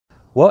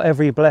Well,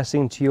 every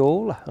blessing to you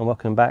all, and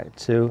welcome back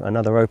to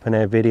another open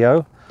air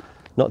video.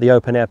 Not the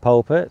open air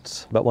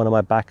pulpit, but one of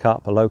my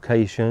backup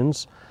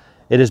locations.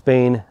 It has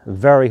been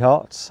very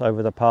hot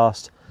over the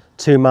past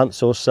 2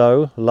 months or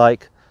so,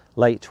 like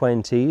late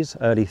 20s,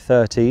 early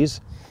 30s.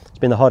 It's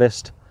been the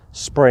hottest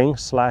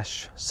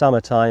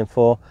spring/summertime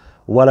for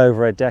well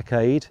over a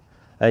decade.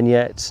 And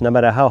yet, no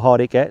matter how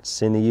hot it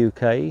gets in the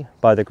UK,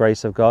 by the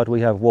grace of God, we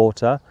have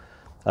water.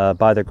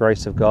 By the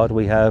grace of God,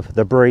 we have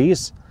the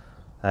breeze.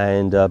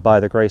 And by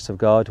the grace of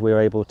God, we're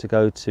able to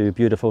go to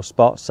beautiful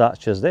spots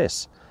such as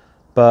this.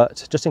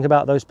 But just think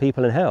about those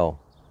people in hell.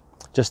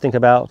 Just think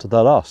about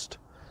the lost.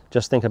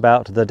 Just think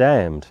about the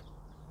damned.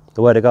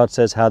 The Word of God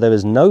says how there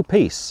is no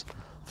peace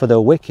for the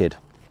wicked.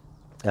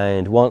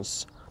 And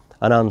once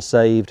an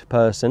unsaved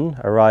person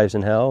arrives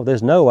in hell,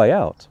 there's no way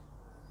out.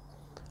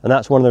 And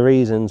that's one of the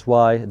reasons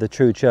why the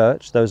true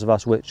church, those of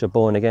us which are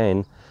born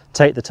again,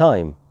 take the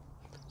time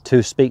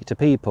to speak to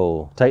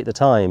people, take the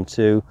time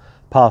to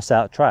pass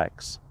out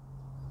tracts,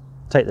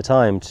 take the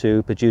time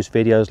to produce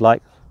videos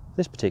like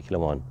this particular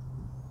one.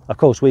 Of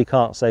course, we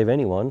can't save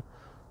anyone.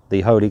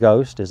 The Holy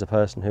Ghost is a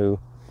person who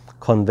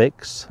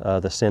convicts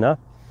the sinner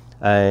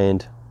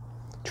and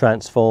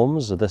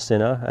transforms the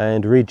sinner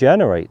and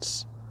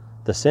regenerates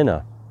the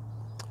sinner.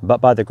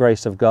 But by the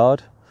grace of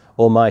God,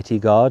 Almighty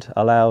God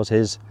allows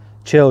His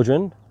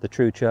children, the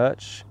true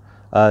church,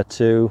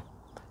 to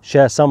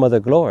share some of the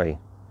glory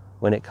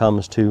when it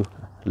comes to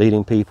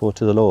leading people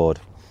to the Lord.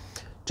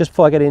 Just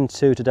before I get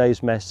into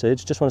today's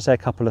message, just want to say a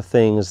couple of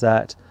things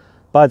that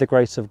by the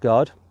grace of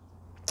God,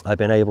 I've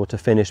been able to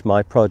finish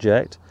my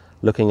project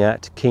looking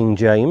at King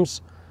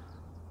James.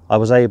 I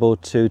was able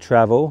to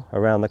travel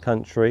around the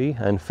country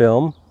and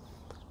film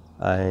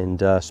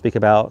and speak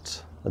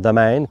about the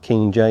man,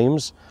 King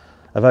James,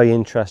 a very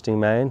interesting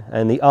man.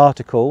 And the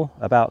article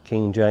about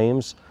King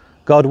James,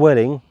 God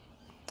willing,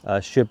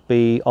 should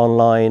be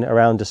online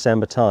around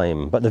December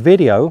time. But the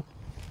video,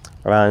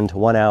 around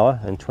 1 hour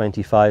and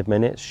 25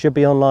 minutes, should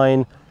be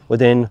online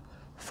within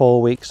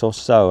 4 weeks or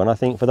so. And I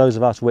think for those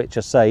of us which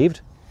are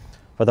saved,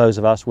 for those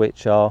of us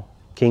which are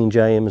King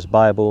James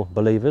Bible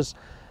believers,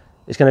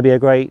 it's going to be a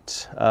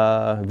great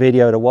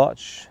video to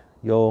watch.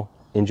 You'll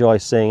enjoy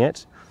seeing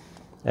it,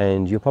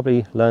 and you'll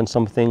probably learn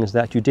some things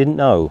that you didn't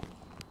know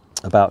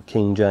about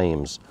King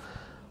James.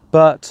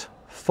 But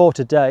for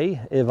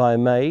today, if I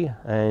may,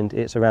 and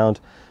it's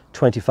around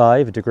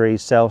 25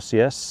 degrees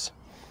Celsius,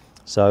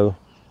 so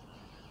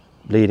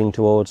leading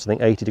towards, I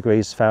think, 80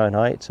 degrees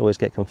Fahrenheit. Always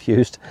get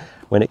confused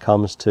when it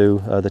comes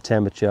to the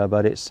temperature,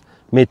 but it's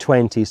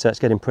mid-20s, so it's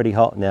getting pretty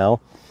hot now.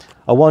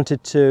 I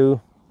wanted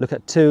to look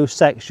at 2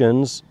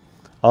 sections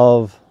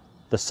of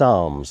the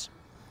Psalms.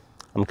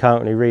 I'm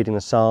currently reading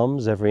the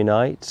Psalms every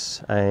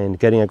night and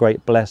getting a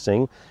great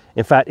blessing.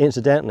 In fact,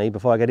 incidentally,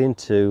 before I get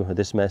into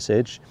this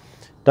message,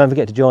 don't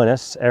forget to join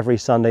us every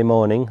Sunday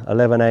morning,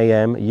 11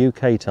 a.m.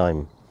 UK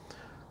time.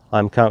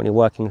 I'm currently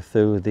working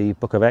through the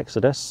book of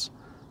Exodus,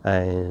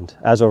 and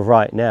as of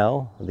right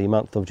now, the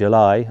month of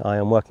July, I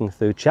am working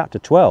through chapter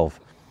 12.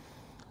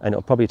 And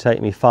it'll probably take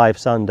me 5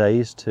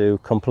 Sundays to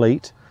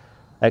complete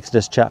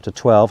Exodus chapter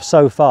 12.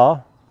 So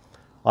far,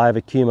 I have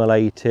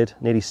accumulated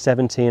nearly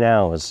 17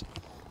 hours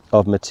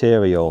of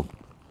material.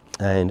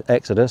 And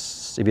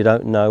Exodus, if you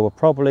don't know, will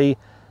probably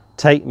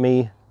take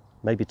me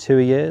maybe 2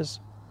 years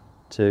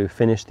to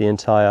finish the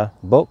entire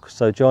book.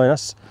 So join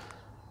us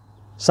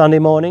Sunday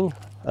morning,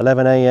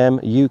 11 a.m.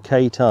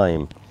 UK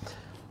time.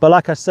 But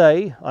like I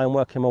say, I'm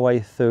working my way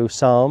through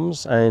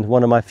Psalms, and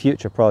one of my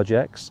future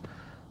projects,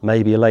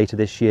 maybe later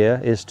this year,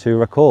 is to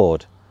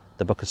record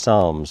the book of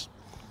Psalms.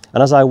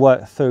 And as I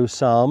work through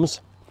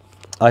Psalms,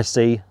 I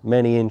see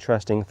many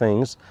interesting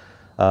things,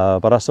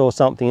 but I saw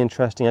something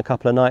interesting a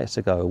couple of nights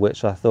ago,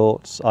 which I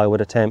thought I would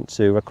attempt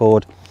to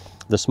record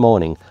this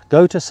morning.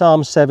 Go to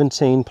Psalm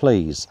 17,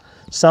 please.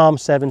 Psalm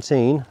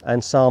 17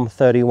 and Psalm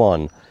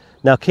 31.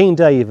 Now, King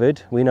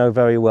David, we know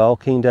very well,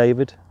 King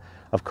David,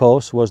 of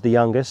course, was the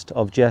youngest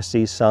of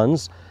Jesse's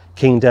sons.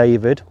 King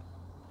David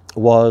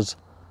was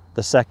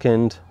the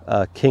second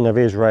king of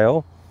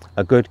Israel,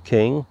 a good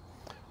king,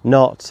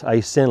 not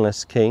a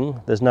sinless king.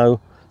 There's no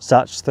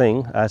such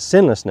thing as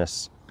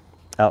sinlessness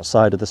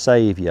outside of the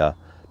Saviour.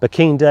 But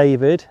King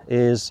David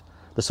is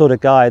the sort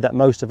of guy that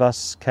most of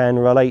us can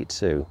relate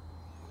to.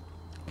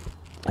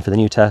 For the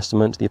New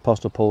Testament, the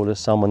Apostle Paul is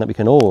someone that we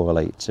can all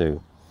relate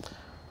to.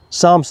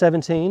 Psalm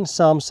 17,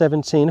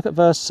 look at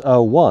verse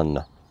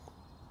 1.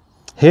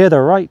 Hear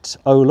the right,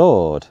 O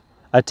Lord,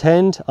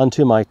 attend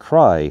unto my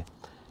cry.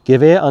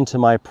 Give ear unto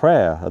my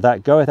prayer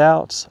that goeth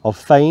out of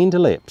feigned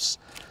lips.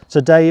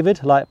 So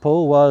David, like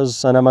Paul,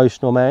 was an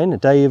emotional man.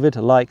 David,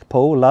 like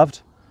Paul,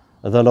 loved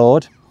the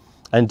Lord.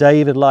 And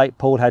David, like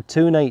Paul, had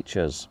 2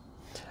 natures.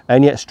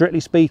 And yet, strictly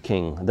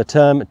speaking, the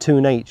term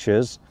 2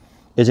 natures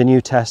is a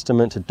New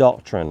Testament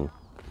doctrine.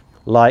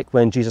 Like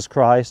when Jesus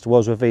Christ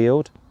was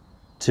revealed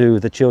to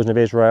the children of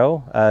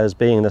Israel as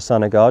being the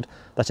Son of God,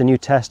 that's a New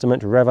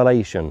Testament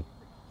revelation.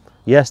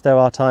 Yes, there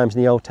are times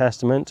in the Old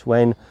Testament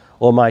when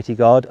Almighty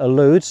God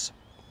alludes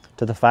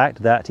to the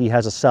fact that He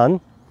has a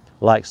son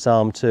like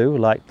Psalm 2,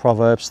 like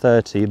Proverbs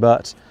 30,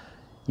 but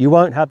you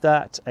won't have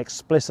that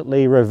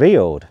explicitly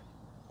revealed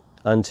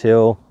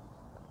until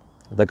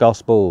the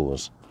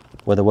Gospels,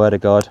 where the Word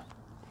of God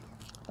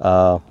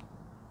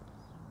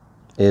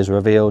is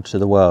revealed to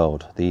the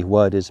world. The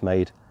Word is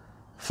made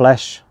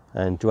flesh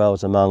and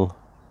dwells among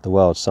the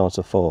world, so on and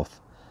so forth.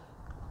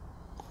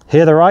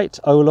 Hear the right,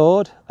 O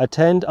Lord,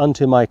 attend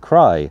unto my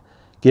cry,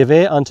 give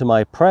ear unto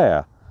my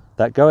prayer,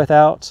 that goeth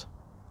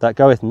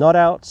not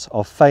out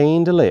of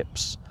feigned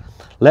lips.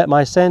 Let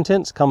my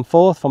sentence come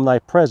forth from thy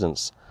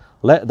presence.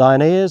 Let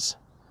thine ears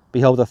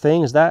behold the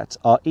things that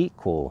are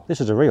equal.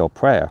 This is a real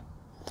prayer.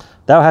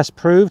 Thou hast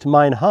proved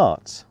mine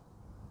heart.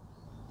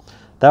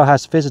 Thou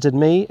hast visited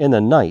me in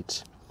the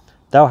night.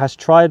 Thou hast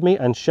tried me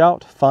and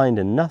shalt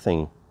find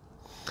nothing.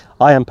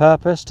 I am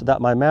purposed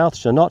that my mouth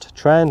shall not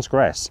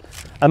transgress.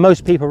 And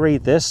most people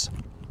read this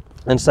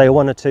and say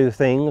one or two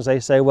things. They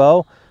say,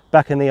 well,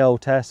 back in the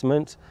Old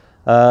Testament,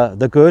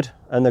 the good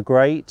and the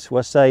great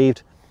were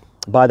saved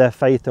by their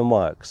faith and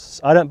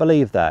works. I don't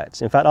believe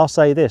that. In fact, I'll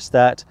say this,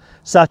 that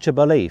such a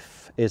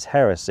belief is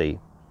heresy.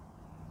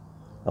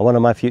 And one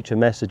of my future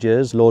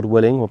messages, Lord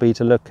willing, will be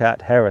to look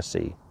at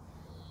heresy,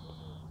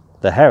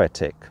 the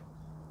heretic,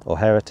 or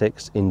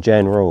heretics in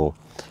general.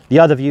 The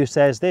other view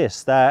says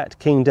this, that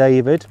King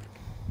David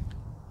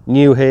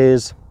knew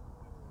his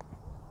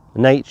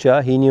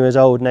nature, he knew his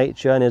old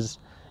nature and his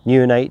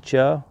new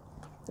nature,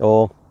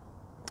 or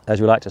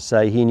as we like to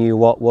say, he knew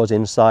what was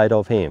inside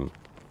of him.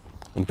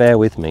 And bear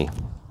with me.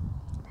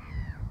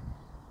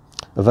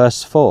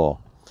 Verse 4,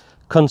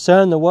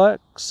 concern the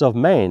works of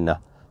men,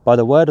 by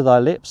the word of thy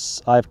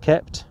lips I have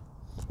kept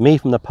me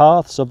from the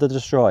paths of the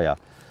destroyer.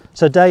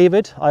 So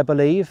David, I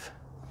believe,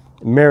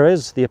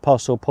 mirrors the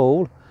Apostle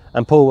Paul,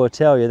 and Paul will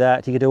tell you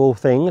that he could do all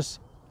things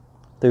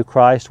through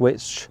Christ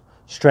which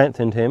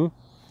strengthened him.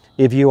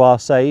 If you are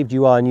saved,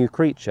 you are a new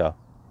creature.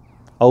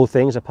 Old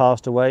things are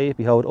passed away,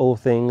 behold, all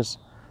things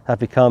have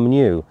become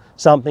new.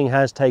 Something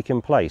has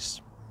taken place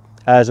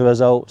as a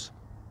result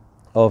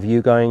of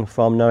you going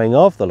from knowing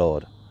of the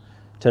Lord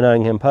to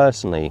knowing him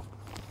personally.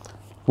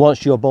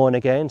 Once you're born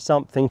again,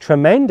 something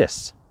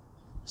tremendous,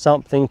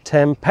 something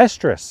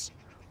tempestuous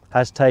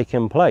has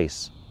taken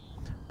place.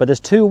 But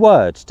there's two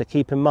words to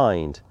keep in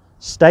mind,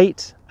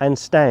 state and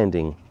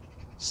standing.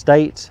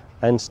 State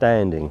and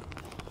standing.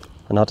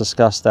 And I'll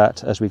discuss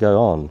that as we go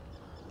on.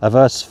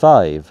 Verse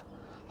 5,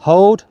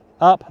 hold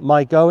up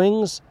my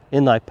goings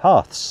in thy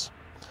paths,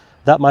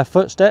 that my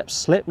footsteps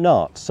slip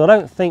not. So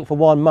don't think for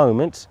one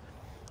moment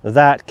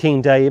that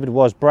King David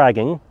was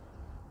bragging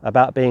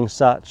about being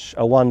such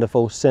a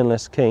wonderful,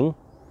 sinless king.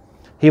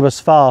 He was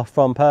far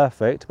from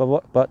perfect, but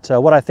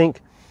what I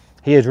think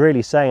he is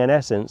really saying in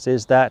essence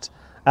is that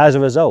as a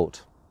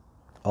result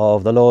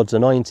of the Lord's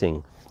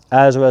anointing,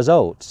 as a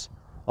result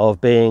of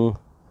being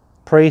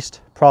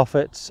priest,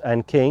 prophet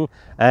and king,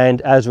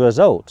 and as a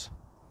result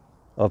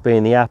of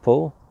being the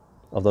apple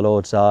of the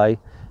Lord's eye,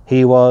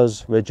 he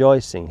was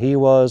rejoicing. He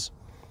was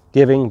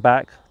giving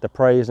back the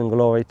praise and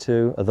glory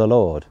to the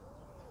Lord.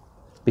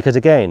 Because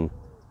again,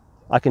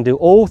 I can do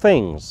all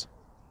things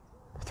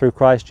through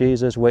Christ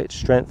Jesus, which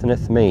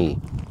strengtheneth me.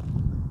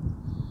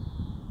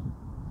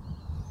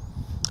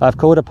 I have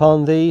called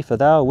upon thee, for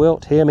thou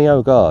wilt hear me,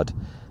 O God.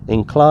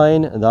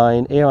 Incline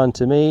thine ear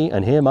unto me,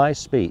 and hear my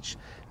speech.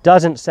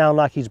 Doesn't sound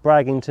like he's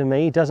bragging to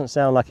me, doesn't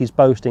sound like he's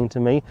boasting to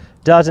me,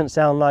 doesn't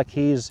sound like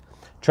he's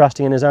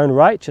trusting in his own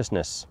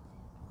righteousness,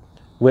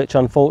 which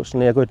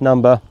unfortunately a good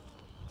number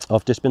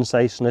of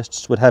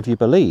dispensationalists would have you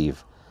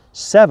believe.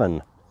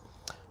 7.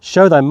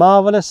 Show thy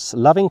marvellous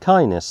loving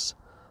kindness,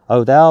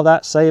 O thou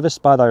that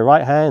savest by thy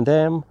right hand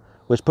them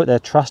which put their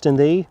trust in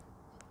thee,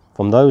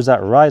 from those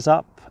that rise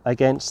up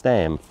against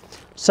them.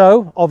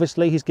 So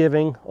obviously he's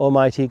giving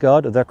Almighty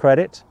God the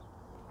credit.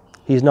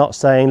 He's not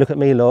saying, look at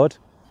me, Lord,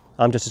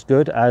 I'm just as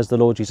good as the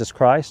Lord Jesus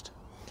Christ.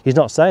 He's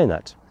not saying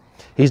that.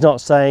 He's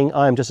not saying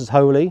I am just as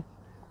holy,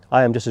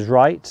 I am just as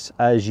right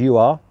as you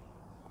are.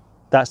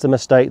 That's the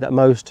mistake that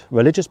most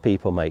religious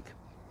people make.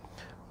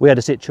 We had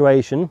a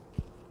situation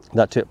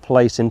that took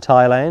place in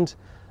Thailand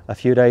a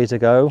few days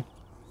ago.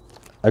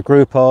 A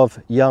group of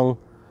young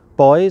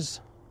boys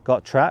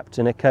got trapped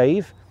in a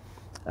cave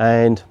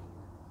and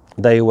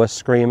they were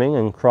screaming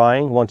and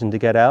crying, wanting to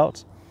get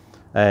out.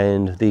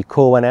 And the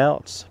call went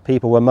out.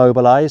 People were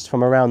mobilized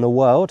from around the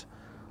world,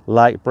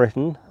 like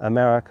Britain,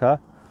 America,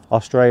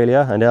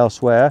 Australia and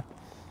elsewhere.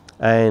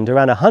 And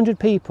around 100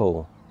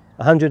 people,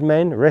 100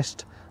 men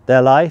risked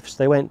their lives.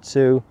 They went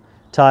to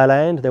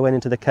Thailand, they went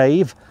into the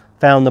cave,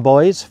 found the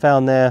boys,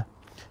 found their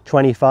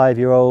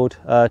 25-year-old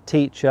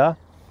teacher,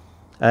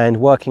 and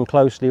working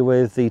closely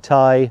with the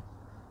Thai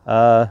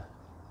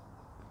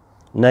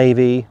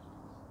Navy,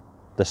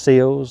 the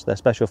SEALs, their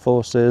special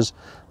forces,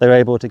 they were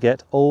able to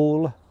get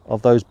all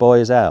of those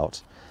boys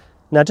out.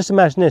 Now just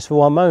imagine this for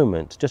one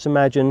moment. Just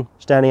imagine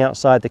standing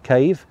outside the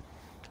cave,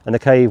 and the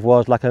cave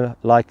was like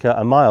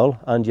a mile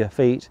under your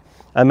feet.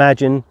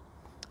 Imagine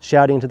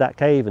shouting to that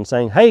cave and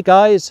saying, hey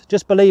guys,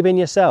 just believe in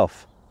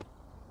yourself.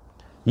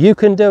 You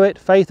can do it.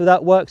 Faith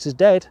without works is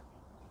dead.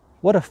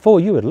 What a fool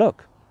you would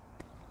look.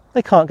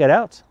 They can't get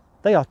out.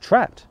 They are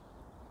trapped.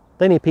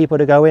 They need people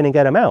to go in and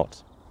get them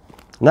out.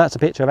 And that's a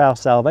picture of our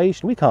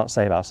salvation. We can't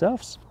save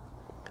ourselves.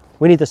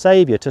 We need the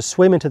Saviour to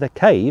swim into the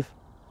cave,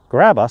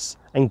 grab us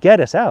and get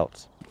us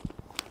out.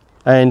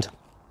 And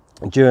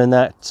during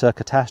that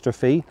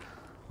catastrophe,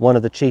 one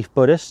of the chief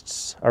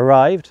Buddhists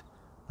arrived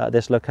at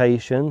this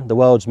location. The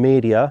world's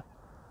media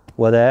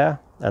were there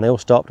and they all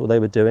stopped what they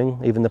were doing.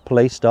 Even the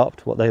police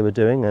stopped what they were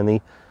doing and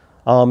the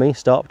army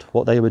stopped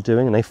what they were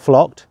doing, and they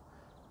flocked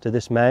to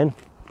this man,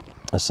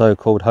 a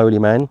so-called holy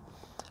man.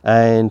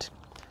 And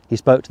he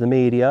spoke to the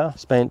media,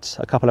 spent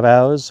a couple of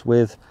hours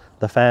with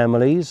the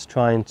families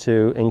trying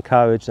to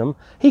encourage them.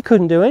 He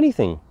couldn't do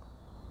anything.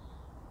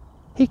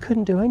 He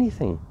couldn't do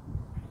anything.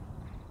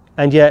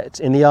 And yet,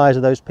 in the eyes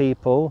of those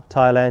people,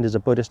 Thailand is a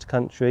Buddhist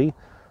country.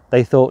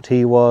 They thought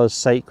he was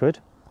sacred,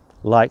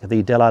 like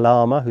the Dalai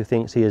Lama, who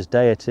thinks he is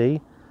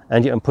deity.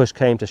 And yet when push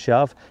came to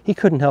shove, he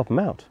couldn't help them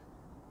out.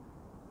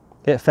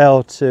 It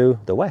fell to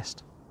the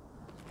West.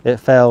 It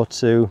fell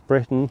to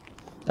Britain,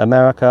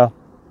 America,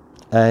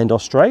 and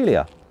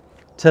Australia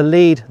to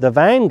lead the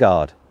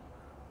vanguard,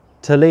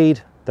 to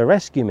lead the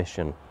rescue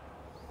mission.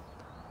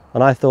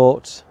 And I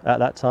thought at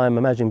that time,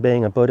 imagine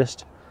being a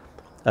Buddhist,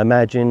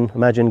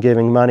 imagine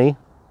giving money,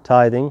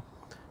 tithing,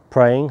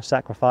 praying,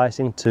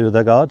 sacrificing to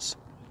the gods,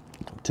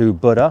 to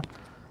Buddha,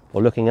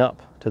 or looking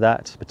up to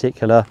that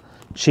particular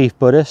chief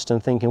Buddhist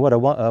and thinking what a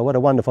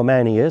wonderful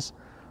man he is,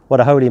 what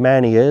a holy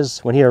man he is.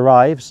 When he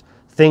arrives,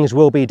 things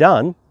will be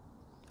done,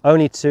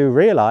 only to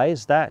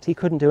realize that he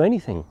couldn't do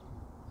anything.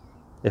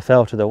 It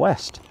fell to the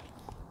West.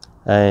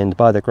 And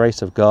by the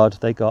grace of God,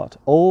 they got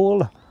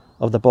all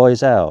of the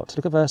boys out.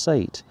 Look at verse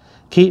 8.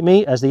 Keep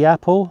me as the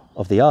apple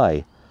of the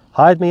eye.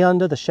 Hide me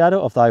under the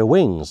shadow of thy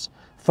wings,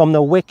 from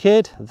the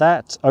wicked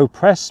that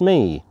oppress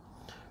me,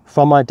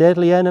 from my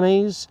deadly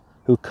enemies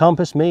who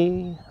compass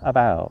me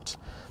about.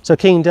 So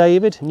King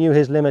David knew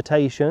his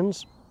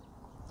limitations.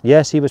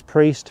 Yes, he was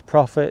priest,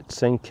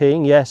 prophet, and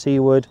king. Yes, he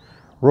would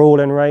rule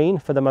and reign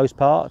for the most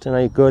part in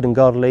a good and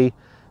godly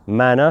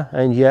manner.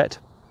 And yet,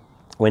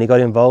 when he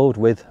got involved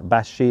with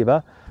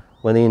Bathsheba,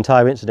 when the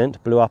entire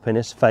incident blew up in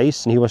his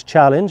face and he was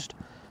challenged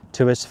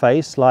to his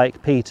face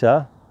like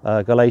Peter,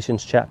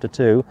 Galatians chapter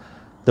 2,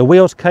 the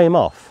wheels came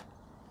off.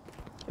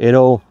 It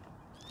all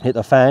hit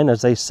the fan,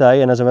 as they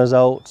say, and as a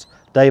result,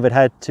 David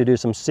had to do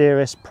some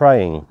serious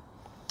praying,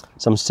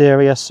 some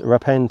serious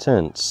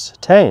repentance.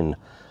 10.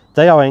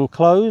 They are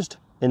enclosed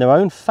in their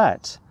own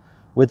fat.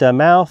 With their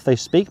mouth they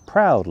speak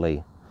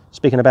proudly.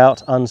 Speaking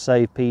about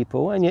unsaved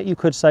people. And yet you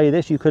could say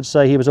this, you could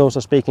say he was also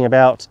speaking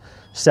about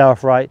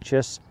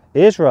self-righteous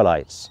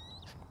Israelites.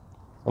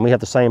 And we have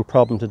the same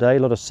problem today. A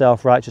lot of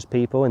self-righteous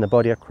people in the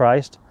body of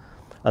Christ.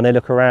 And they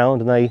look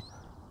around and they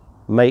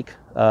make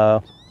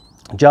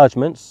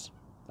judgments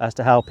as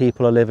to how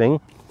people are living.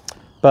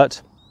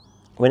 But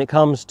when it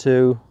comes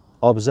to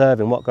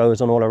observing what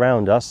goes on all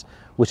around us,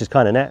 which is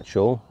kind of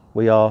natural,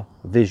 we are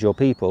visual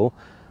people,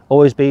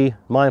 always be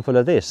mindful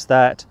of this,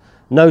 that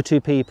no two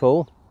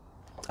people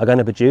are going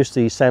to produce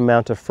the same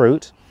amount of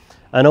fruit.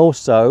 And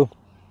also,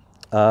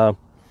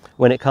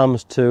 when it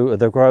comes to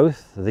the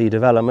growth, the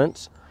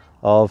development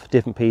of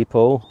different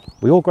people,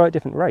 we all grow at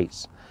different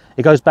rates.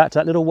 It goes back to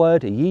that little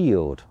word,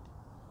 yield.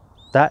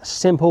 That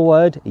simple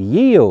word,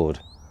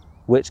 yield,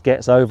 which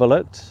gets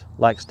overlooked,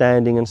 like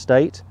standing and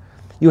state.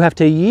 You have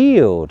to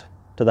yield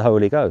to the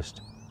Holy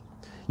Ghost.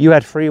 You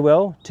had free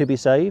will to be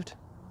saved.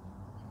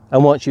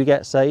 And once you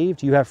get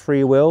saved, you have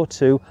free will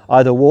to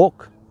either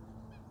walk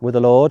with the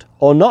Lord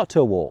or not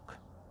to walk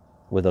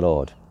with the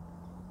Lord.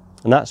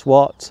 And that's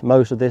what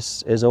most of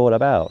this is all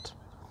about.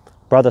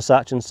 Brother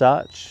such and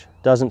such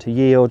doesn't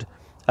yield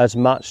as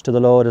much to the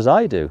Lord as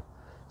I do.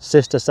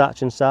 Sister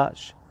such and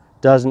such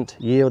doesn't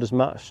yield as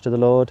much to the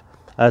Lord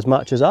as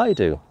much as I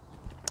do.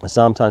 And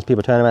sometimes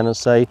people turn around and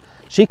say,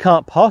 she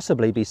can't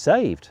possibly be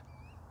saved.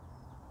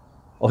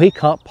 Or he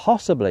can't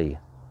possibly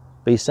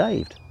be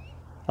saved.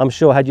 I'm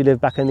sure had you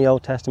lived back in the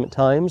Old Testament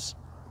times,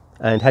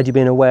 and had you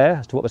been aware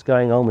as to what was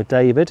going on with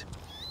David,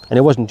 and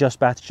it wasn't just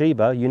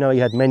Bathsheba, you know he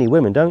had many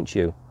women, don't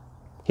you?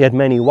 He had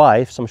many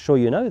wives, I'm sure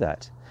you know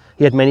that.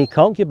 He had many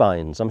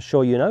concubines, I'm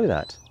sure you know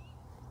that.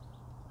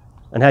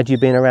 And had you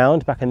been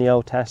around back in the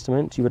Old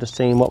Testament, you would have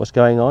seen what was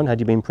going on, had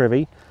you been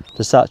privy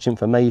to such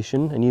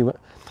information, and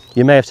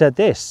you may have said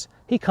this,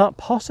 he can't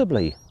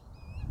possibly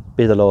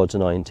be the Lord's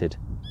anointed.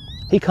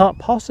 He can't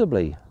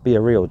possibly be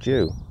a real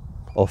Jew.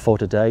 Or for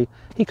today,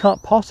 he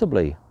can't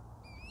possibly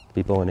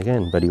be born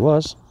again, but he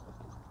was.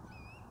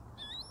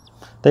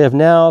 They have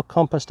now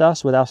compassed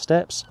us with our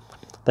steps.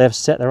 They have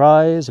set their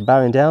eyes,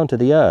 bowing down to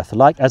the earth,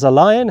 like as a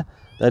lion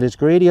that is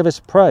greedy of his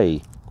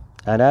prey,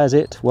 and as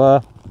it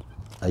were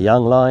a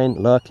young lion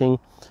lurking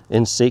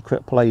in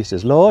secret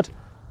places. Lord,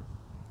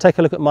 take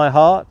a look at my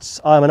heart.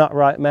 I'm an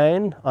upright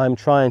man. I'm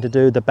trying to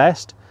do the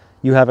best.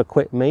 You have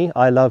equipped me.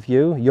 I love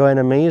you. Your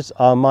enemies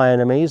are my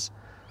enemies.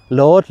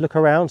 Lord, look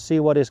around, see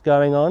what is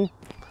going on.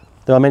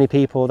 There are many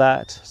people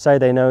that say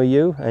they know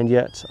you and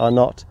yet are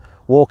not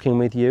walking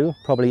with you,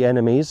 probably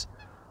enemies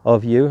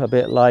of you, a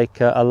bit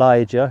like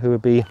Elijah, who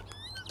would be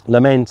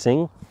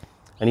lamenting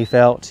and he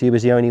felt he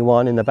was the only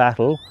one in the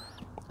battle.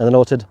 And the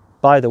Lord said,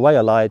 by the way,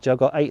 Elijah, I've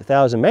got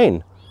 8,000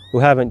 men who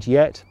haven't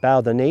yet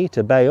bowed the knee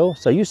to Baal,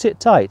 so you sit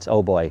tight,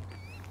 old boy.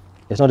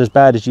 It's not as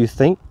bad as you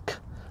think.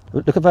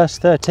 Look at verse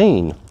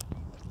 13.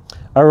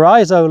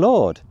 Arise, O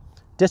Lord,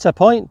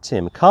 disappoint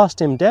him,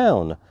 cast him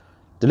down,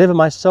 deliver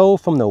my soul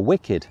from the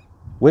wicked,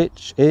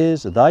 which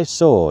is thy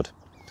sword,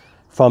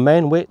 from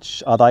men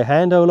which are thy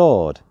hand, O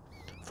Lord,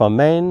 from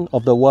men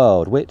of the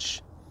world,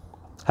 which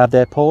have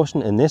their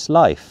portion in this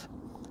life,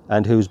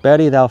 and whose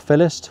belly thou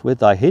fillest with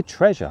thy hid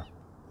treasure.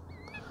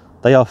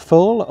 They are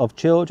full of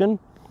children,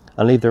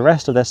 and leave the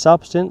rest of their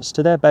substance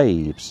to their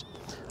babes.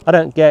 I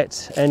don't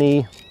get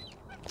any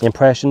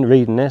impression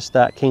reading this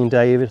that King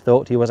David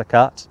thought he was a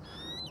cut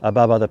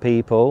above other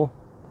people,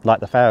 like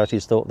the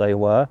Pharisees thought they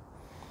were.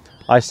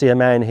 I see a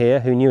man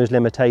here who knew his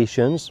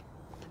limitations,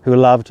 who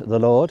loved the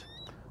Lord,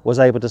 was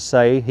able to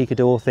say he could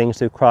do all things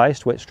through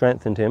Christ, which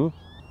strengthened him.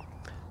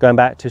 Going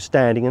back to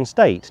standing and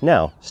state.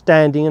 Now,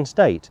 standing and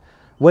state.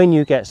 When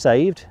you get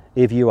saved,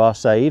 if you are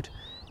saved,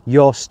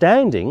 your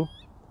standing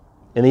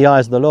in the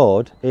eyes of the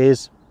Lord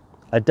is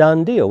a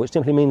done deal, which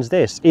simply means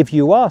this: if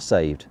you are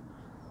saved,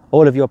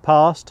 all of your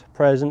past,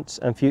 present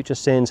and future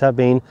sins have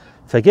been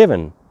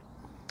forgiven,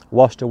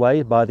 washed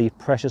away by the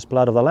precious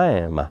blood of the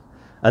Lamb.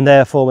 And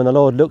therefore, when the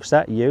Lord looks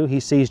at you, he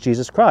sees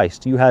Jesus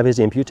Christ. You have his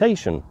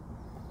imputation,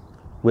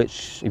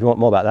 which, if you want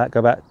more about that,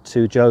 go back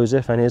to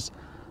Joseph and his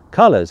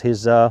colours,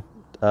 his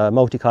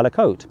multicolour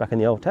coat back in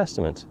the Old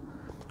Testament.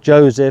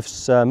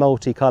 Joseph's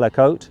multicolour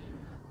coat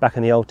back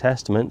in the Old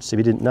Testament, if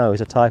you didn't know,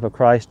 is a type of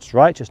Christ's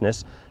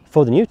righteousness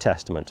for the New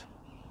Testament.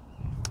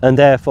 And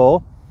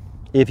therefore,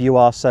 if you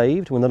are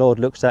saved, when the Lord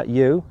looks at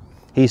you,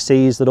 he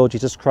sees the Lord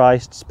Jesus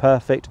Christ's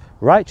perfect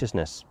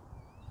righteousness.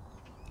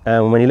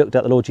 And when he looked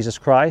at the Lord Jesus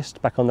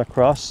Christ back on the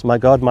cross, my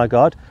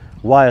God,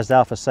 why hast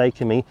thou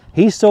forsaken me?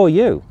 He saw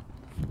you.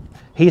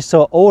 He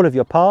saw all of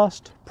your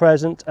past,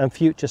 present and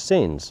future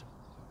sins.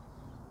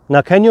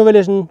 Now, can your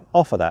religion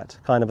offer that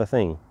kind of a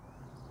thing?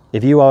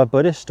 If you are a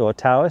Buddhist or a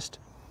Taoist,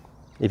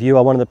 if you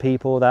are one of the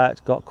people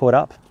that got caught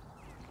up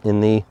in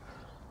the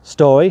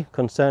story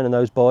concerning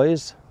those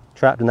boys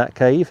trapped in that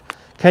cave,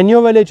 can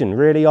your religion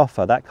really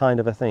offer that kind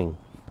of a thing?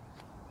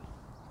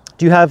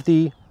 Do you have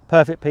the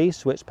perfect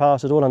peace which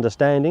passes all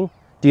understanding?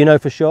 Do you know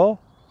for sure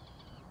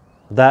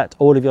that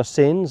all of your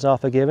sins are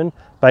forgiven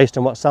based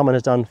on what someone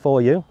has done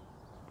for you,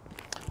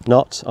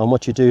 not on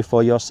what you do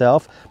for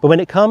yourself? But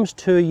when it comes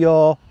to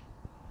your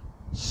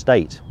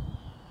state,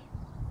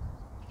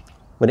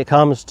 when it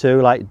comes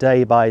to like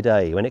day by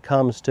day, when it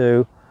comes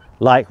to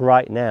like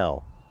right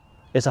now,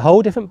 it's a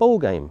whole different ball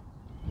game.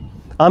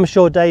 I'm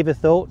sure David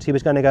thought he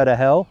was going to go to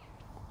hell.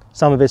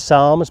 Some of his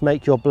psalms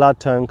make your blood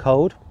turn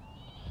cold.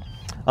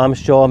 I'm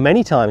sure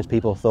many times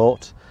people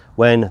thought,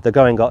 when the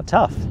going got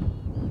tough,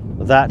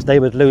 that they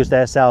would lose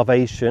their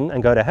salvation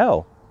and go to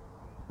hell.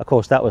 Of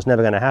course, that was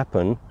never going to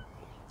happen.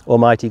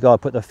 Almighty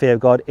God put the fear of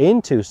God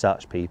into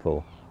such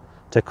people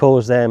to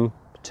cause them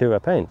to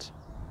repent.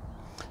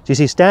 So you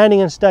see,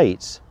 standing and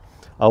states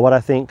are what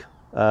I think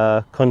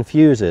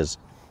confuses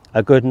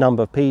a good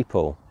number of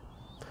people.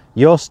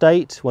 Your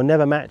state will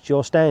never match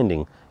your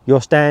standing.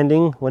 Your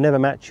standing will never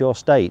match your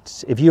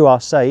state. If you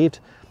are saved,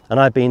 and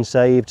I've been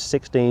saved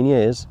 16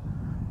 years,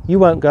 you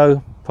won't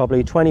go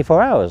probably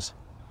 24 hours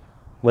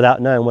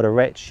without knowing what a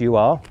wretch you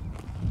are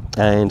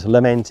and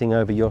lamenting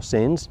over your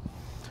sins.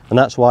 And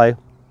that's why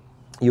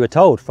you were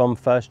told from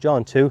 1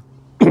 John to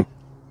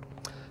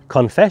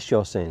confess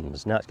your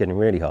sins. Now it's getting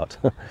really hot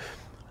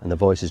and the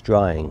voice is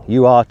drying.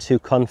 You are to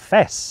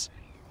confess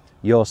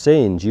your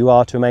sins. You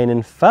are to remain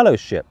in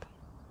fellowship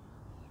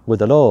with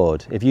the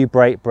Lord. If you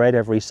break bread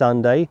every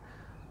Sunday,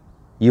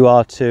 you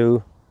are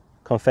to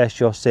confess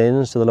your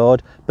sins to the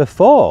Lord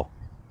before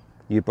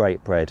you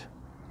break bread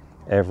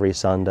every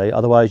Sunday.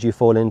 Otherwise you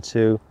fall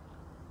into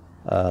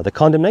the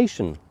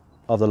condemnation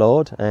of the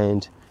Lord,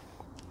 and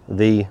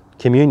the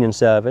communion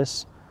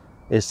service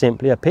is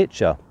simply a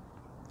picture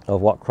of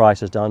what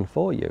Christ has done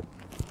for you.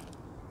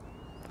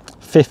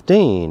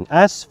 15.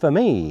 As for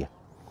me,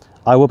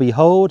 I will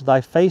behold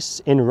thy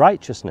face in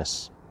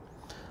righteousness.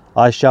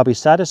 I shall be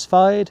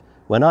satisfied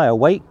when I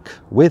awake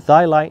with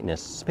thy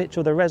likeness.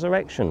 Picture of the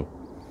resurrection.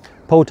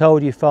 Paul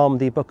told you from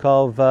the book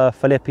of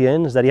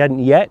Philippians that he hadn't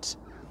yet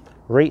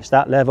reached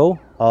that level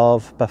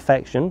of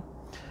perfection.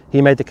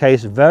 He made the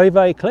case very,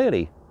 very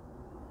clearly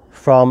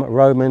from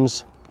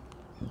Romans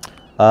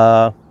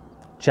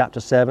chapter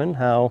 7,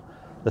 how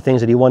the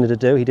things that he wanted to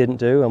do, he didn't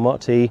do, and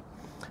what he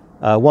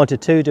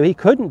wanted to do, he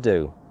couldn't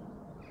do.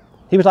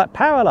 He was like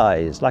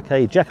paralyzed, like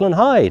a Jekyll and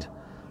Hyde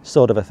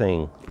sort of a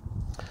thing.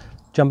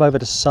 Jump over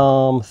to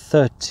Psalm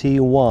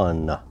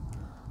 31.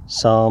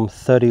 Psalm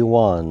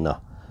 31.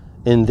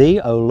 In thee,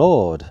 O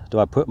Lord, do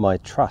I put my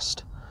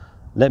trust.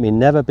 Let me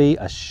never be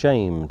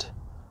ashamed.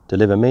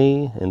 Deliver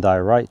me in thy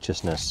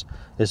righteousness.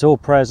 It's all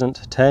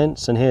present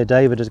tense, and here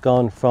David has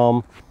gone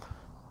from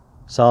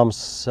Psalm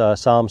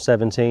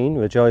 17,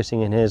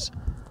 rejoicing in his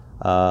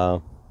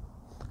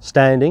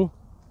standing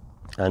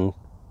and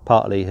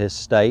partly his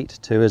state,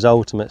 to his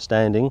ultimate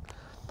standing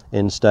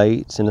in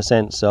states, in the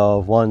sense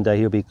of one day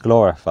he'll be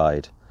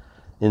glorified.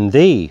 In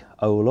thee,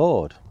 O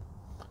Lord,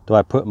 do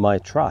I put my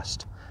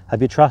trust.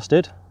 Have you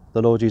trusted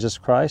the Lord Jesus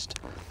Christ?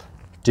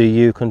 Do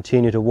you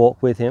continue to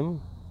walk with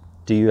him?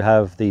 Do you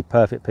have the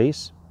perfect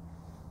peace?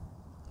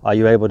 Are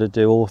you able to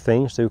do all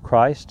things through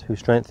Christ who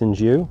strengthens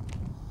you?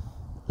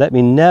 Let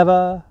me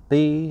never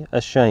be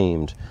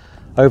ashamed.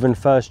 Over in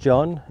 1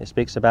 John, it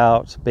speaks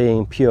about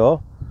being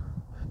pure,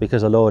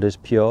 because the Lord is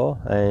pure,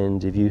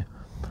 and if you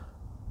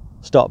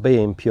stop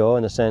being pure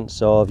in the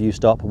sense of you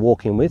stop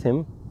walking with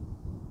him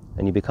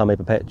and you become a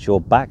perpetual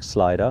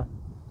backslider,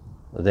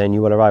 then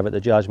you will arrive at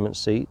the judgment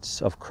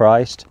seats of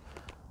Christ,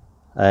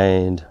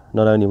 and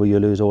not only will you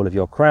lose all of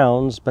your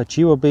crowns, but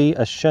you will be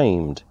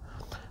ashamed.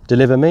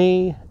 Deliver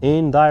me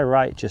in thy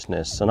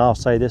righteousness. And I'll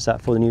say this,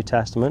 that for the New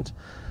Testament,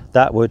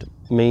 that would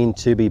mean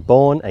to be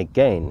born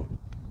again.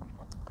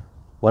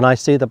 When I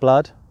see the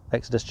blood,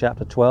 Exodus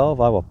chapter 12,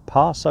 I will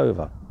pass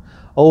over.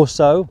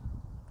 Also,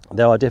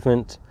 there are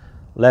different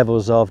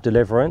levels of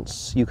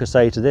deliverance. You could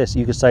say to this,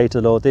 you could say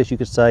to the Lord this, you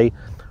could say,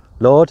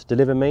 Lord,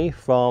 deliver me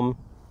from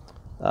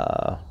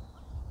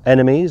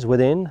enemies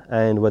within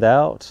and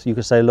without. You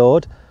could say,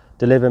 Lord,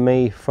 deliver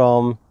me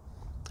from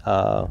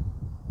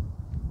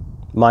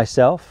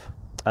myself.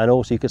 And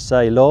also you could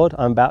say, Lord,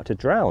 I'm about to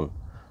drown.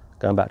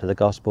 Going back to the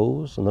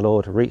Gospels, and the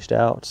Lord reached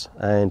out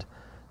and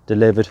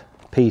delivered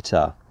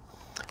Peter.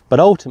 But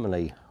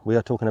ultimately, we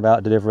are talking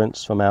about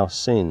deliverance from our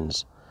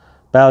sins.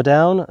 Bow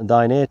down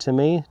thine ear to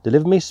me,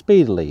 deliver me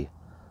speedily.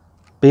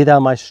 Be thou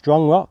my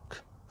strong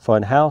rock, for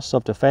an house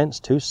of defence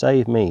to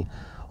save me.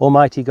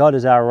 Almighty God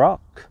is our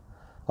rock,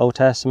 Old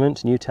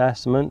Testament, New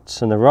Testament,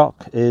 and the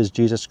rock is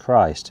Jesus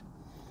Christ,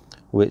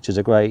 which is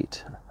a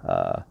great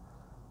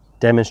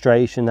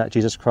demonstration that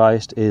Jesus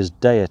Christ is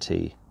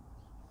deity.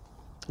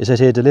 It says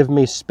here, deliver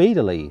me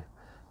speedily,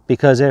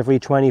 because every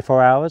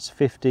 24 hours,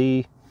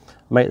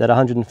 make that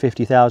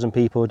 150,000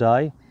 people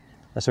die.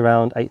 That's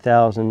around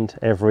 8,000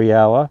 every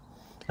hour.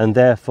 And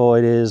therefore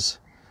it is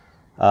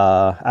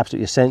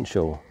absolutely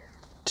essential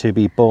to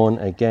be born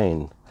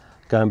again.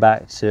 Going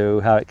back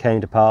to how it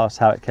came to pass,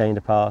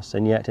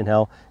 and yet in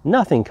hell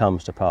nothing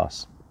comes to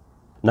pass.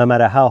 No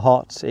matter how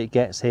hot it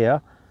gets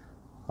here,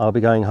 I'll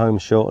be going home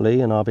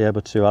shortly and I'll be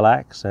able to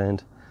relax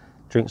and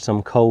drink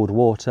some cold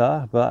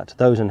water, but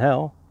those in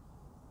hell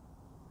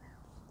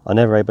are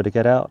never able to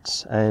get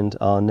out and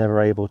are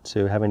never able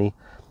to have any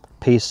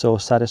peace or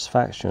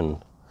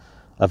satisfaction.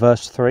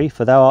 Verse 3,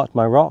 for thou art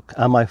my rock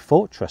and my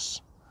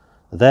fortress.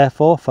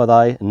 Therefore, for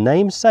thy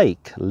name's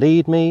sake,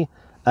 lead me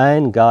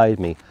and guide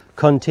me.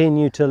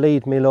 Continue to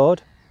lead me,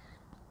 Lord.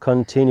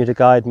 Continue to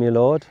guide me,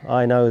 Lord.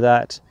 I know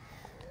that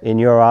in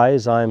your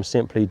eyes I am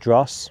simply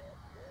dross.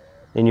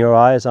 In your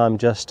eyes I'm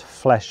just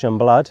flesh and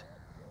blood.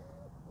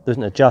 There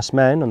isn't a just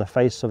man on the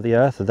face of the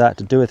earth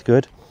that doeth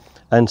good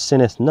and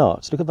sinneth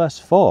not. Look at verse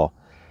 4.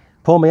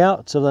 Pull me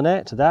out of the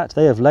net that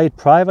they have laid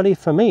privately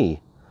for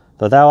me,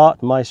 for thou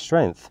art my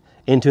strength.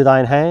 Into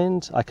thine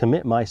hand I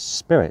commit my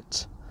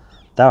spirit.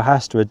 Thou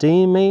hast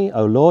redeemed me,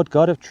 O Lord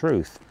God of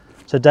truth.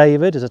 So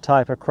David is a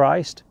type of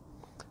Christ.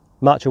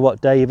 Much of what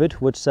David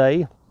would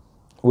say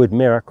would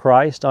mirror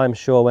Christ. I'm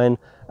sure when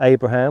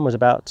Abraham was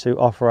about to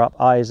offer up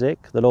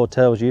Isaac, the Lord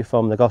tells you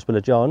from the Gospel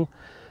of John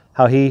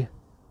how he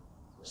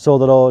saw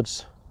the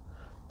Lord's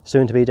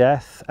soon-to-be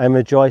death and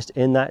rejoiced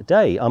in that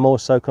day. I'm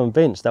also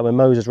convinced that when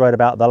Moses wrote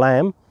about the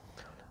lamb,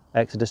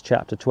 Exodus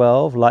chapter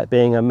 12, like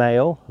being a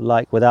male,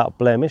 like without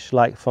blemish,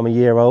 like from a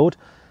year old,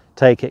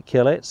 take it,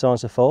 kill it, so on and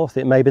so forth,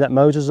 it may be that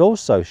Moses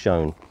also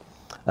shown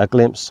a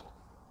glimpse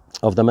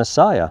of the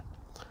Messiah.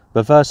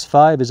 But verse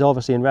 5 is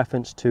obviously in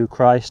reference to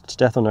Christ's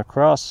death on the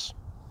cross.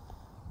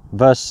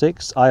 Verse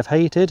 6, I have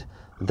hated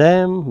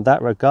them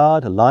that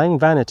regard lying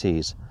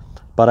vanities,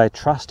 but I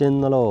trust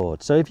in the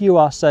Lord. So if you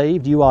are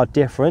saved, you are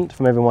different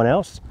from everyone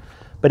else.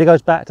 But it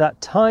goes back to that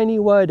tiny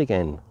word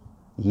again,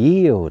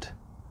 yield.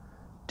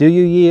 Do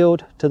you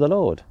yield to the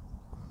Lord?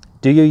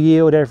 Do you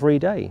yield every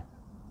day?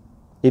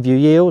 If you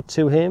yield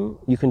to him,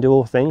 you can do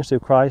all things through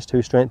Christ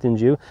who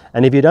strengthens you.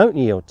 And if you don't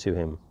yield to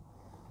him,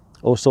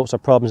 all sorts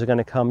of problems are going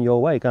to come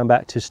your way. Going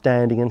back to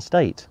standing and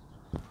state.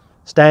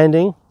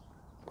 Standing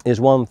is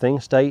one thing,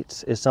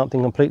 state is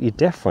something completely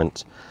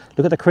different.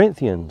 Look at the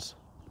Corinthians.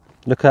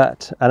 Look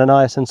at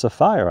Ananias and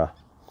Sapphira.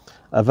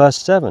 Verse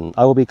 7,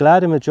 I will be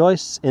glad and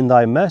rejoice in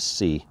thy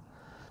mercy,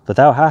 for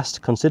thou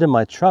hast considered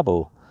my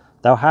trouble.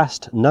 Thou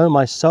hast known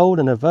my soul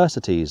in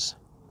adversities,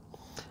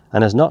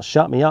 and hast not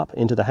shut me up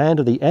into the hand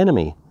of the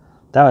enemy.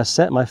 Thou hast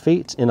set my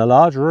feet in a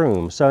large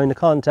room. So in the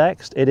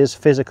context, it is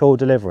physical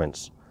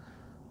deliverance.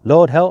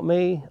 Lord, help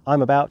me,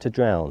 I'm about to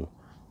drown.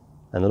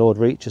 And the Lord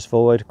reaches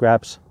forward,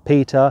 grabs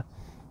Peter,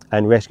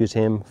 and rescues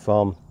him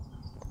from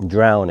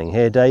drowning.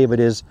 Here David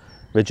is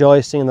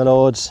rejoicing in the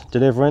Lord's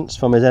deliverance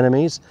from his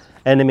enemies,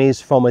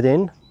 enemies from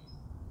within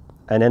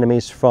and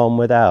enemies from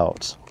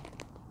without.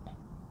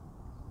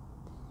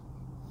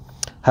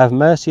 Have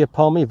mercy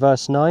upon me,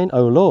 verse 9,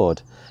 O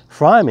Lord,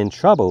 for I am in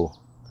trouble.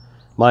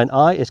 Mine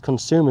eye is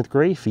consumed with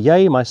grief,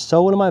 yea, my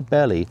soul and my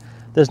belly.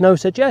 There's no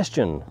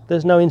suggestion,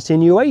 there's no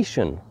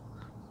insinuation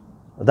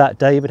that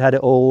David had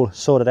it all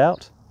sorted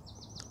out,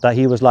 that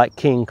he was like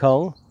King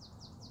Kong,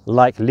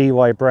 like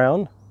Leroy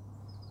Brown,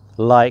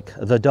 like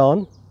the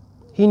Don.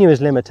 He knew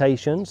his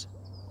limitations.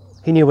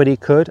 He knew what he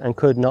could and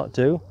could not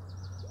do.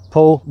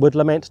 Paul would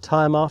lament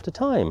time after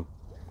time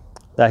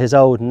that his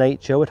old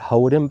nature would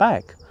hold him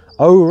back.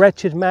 "O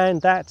wretched man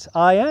that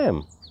I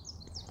am,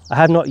 I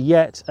have not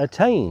yet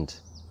attained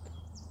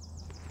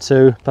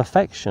to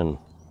perfection.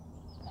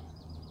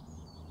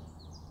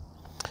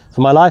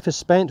 For my life is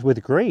spent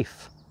with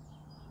grief,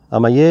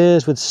 and my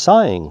years with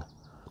sighing.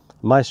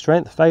 My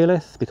strength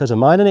faileth because of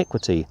mine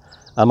iniquity,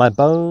 and my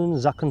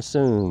bones are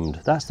consumed."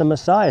 That's the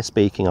Messiah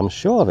speaking, I'm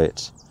sure of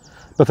it.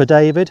 But for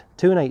David,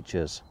 two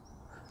natures,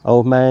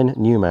 old man,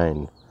 new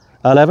man.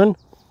 11,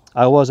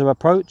 I was a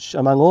reproach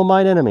among all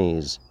mine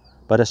enemies,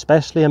 but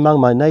especially among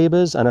my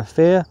neighbours, and a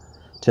fear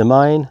to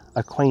mine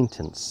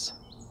acquaintance.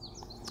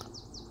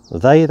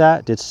 They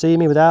that did see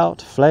me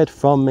without fled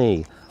from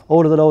me.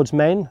 All of the Lord's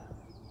men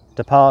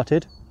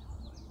departed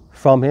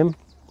from him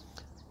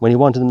when he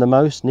wanted them the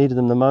most, needed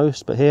them the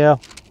most. But here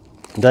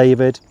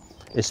David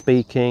is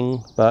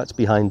speaking, but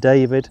behind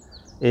David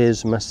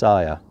is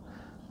Messiah.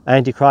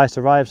 Antichrist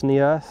arrives on the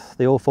earth,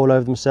 they all fall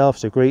over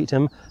themselves to greet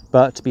him,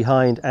 but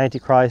behind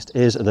Antichrist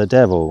is the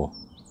devil.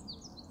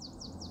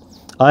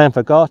 I am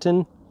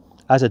forgotten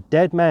as a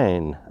dead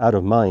man out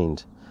of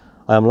mind.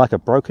 I am like a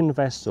broken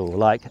vessel,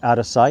 like out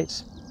of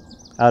sight,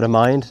 out of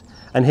mind.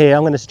 And here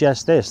I'm going to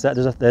suggest this, that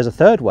there's a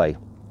third way.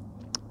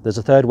 There's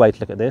a third way to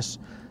look at this.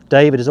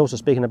 David is also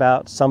speaking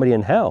about somebody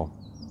in hell.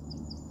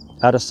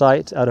 Out of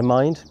sight, out of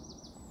mind.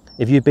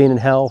 If you've been in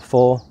hell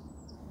for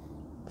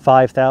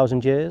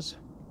 5,000 years,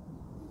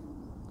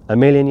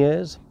 1,000,000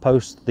 years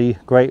post the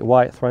great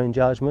white throne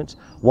judgment,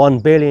 1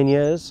 billion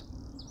years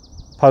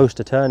post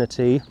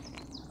eternity,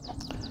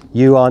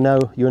 you are no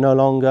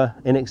longer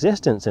in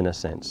existence in a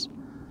sense.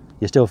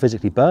 You're still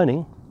physically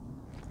burning,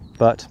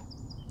 but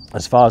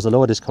as far as the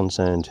Lord is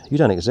concerned, you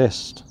don't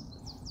exist.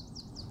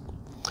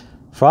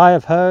 For I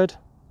have heard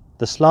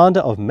the slander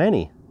of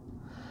many.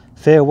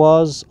 Fear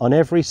was on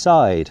every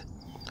side.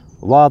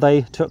 While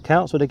they took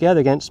counsel together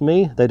against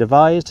me, they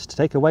devised to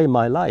take away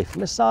my life.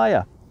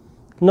 Messiah.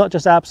 Not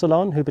just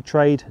Absalom, who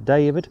betrayed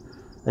David,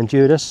 and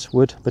Judas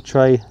would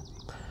betray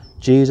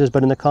Jesus,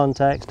 but in the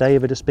context,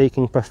 David is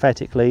speaking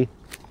prophetically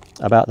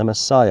about the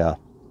Messiah.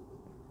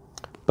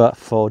 But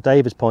for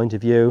David's point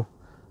of view,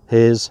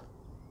 his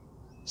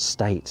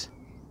state.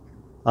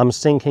 I'm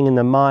sinking in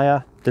the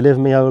mire. Deliver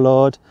me, O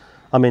Lord.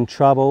 I'm in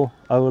trouble,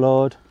 O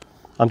Lord.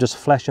 I'm just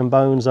flesh and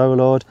bones, O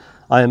Lord.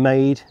 I am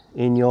made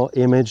in your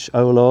image,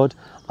 O Lord.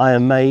 I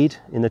am made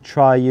in the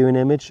triune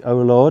image, O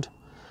Lord.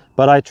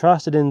 But I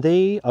trusted in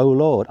thee, O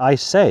Lord. I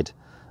said,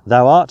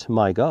 thou art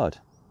my God.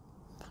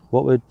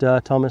 What would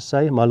Thomas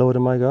say? My Lord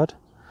and my God.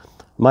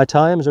 My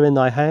times are in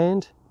thy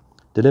hand.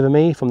 Deliver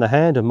me from the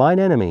hand of mine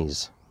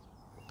enemies,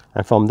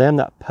 and from them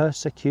that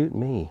persecute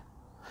me.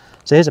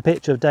 So here's a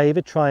picture of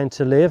David trying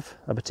to live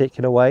a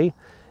particular way.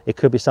 It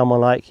could be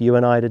someone like you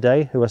and I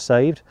today who are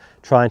saved,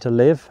 trying to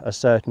live a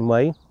certain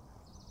way.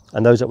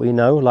 And those that we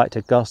know like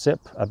to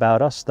gossip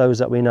about us. Those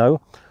that we know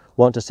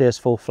want to see us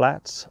fall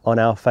flat on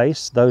our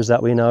face. Those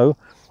that we know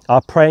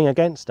are praying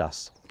against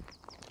us.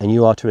 And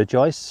you are to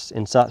rejoice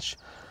in such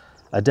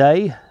a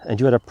day, and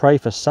you are to pray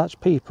for such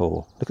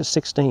people. Look at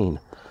 16.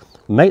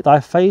 Make thy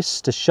face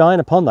to shine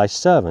upon thy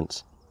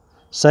servant.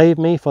 Save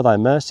me for thy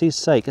mercy's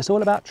sake. It's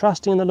all about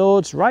trusting in the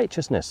Lord's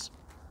righteousness,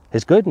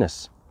 his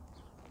goodness.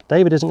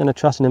 David isn't going to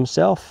trust in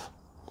himself.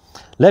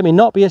 Let me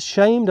not be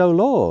ashamed, O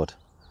Lord,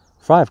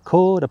 for I have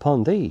called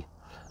upon thee.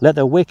 Let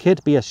the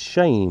wicked be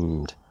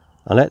ashamed,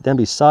 and let them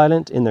be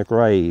silent in the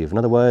grave. In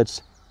other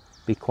words,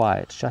 be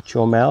quiet. Shut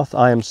your mouth.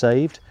 I am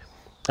saved.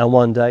 And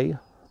one day,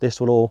 this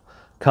will all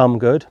come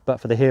good.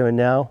 But for the here and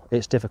now,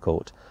 it's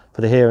difficult.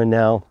 For the here and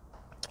now,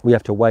 we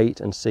have to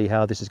wait and see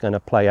how this is going to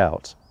play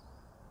out.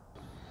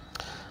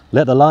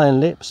 Let the lying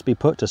lips be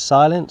put to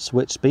silence,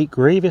 which speak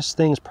grievous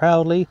things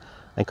proudly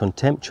and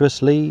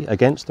contemptuously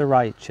against the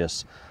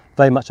righteous.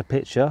 Very much a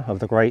picture of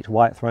the great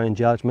white throne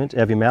judgment.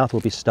 Every mouth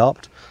will be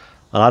stopped.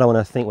 And I don't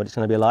want to think what it's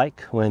going to be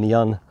like when the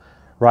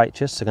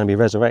unrighteous are going to be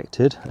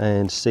resurrected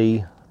and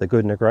see the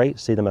good and the great,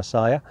 see the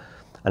Messiah,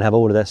 and have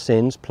all of their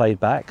sins played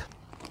back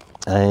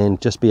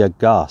and just be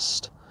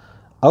aghast.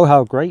 Oh,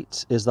 how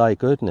great is thy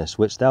goodness,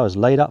 which thou hast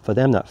laid up for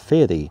them that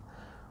fear thee,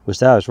 which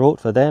thou hast wrought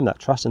for them that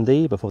trust in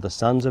thee before the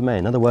sons of men.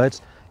 In other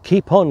words,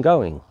 keep on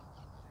going.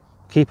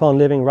 Keep on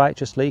living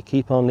righteously.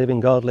 Keep on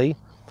living godly.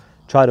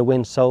 Try to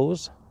win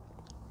souls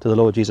to the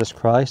Lord Jesus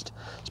Christ.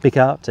 Speak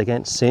out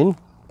against sin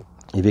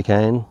if you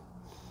can.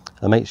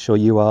 And make sure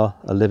you are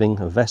a living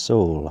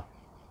vessel.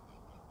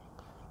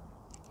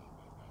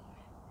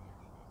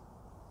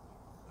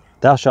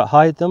 Thou shalt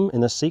hide them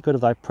in the secret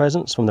of thy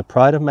presence from the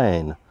pride of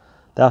man.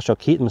 Thou shalt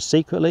keep them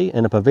secretly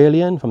in a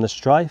pavilion from the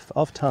strife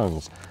of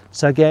tongues.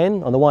 So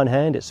again, on the one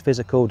hand, it's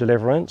physical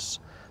deliverance.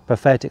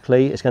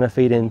 Prophetically, it's going to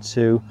feed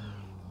into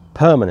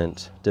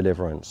permanent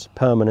deliverance,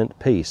 permanent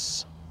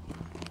peace.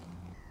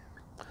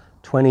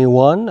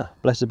 21,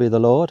 blessed be the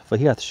Lord, for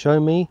he hath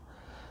shown me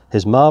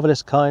his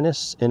marvellous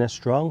kindness in a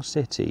strong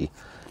city.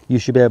 You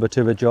should be able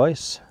to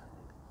rejoice.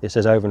 It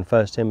says over in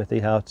 1 Timothy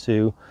how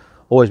to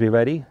always be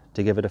ready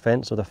to give a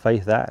defence of the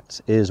faith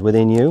that is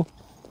within you.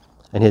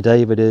 And here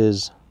David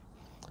is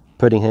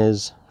putting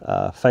his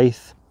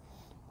faith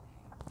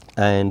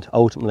and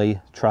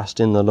ultimately trust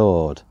in the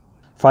Lord.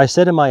 For I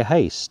said in my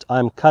haste, I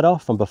am cut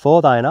off from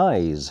before thine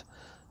eyes.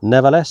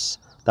 Nevertheless,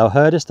 thou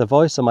heardest the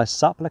voice of my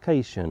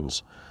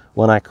supplications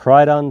when I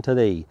cried unto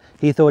thee.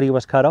 He thought he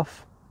was cut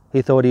off.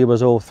 He thought he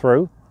was all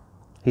through.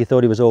 He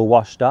thought he was all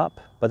washed up,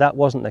 but that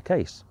wasn't the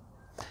case.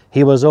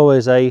 He was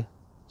always a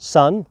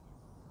son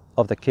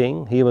of the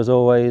king. He was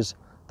always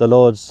the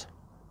Lord's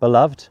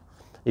beloved.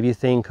 If you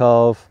think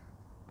of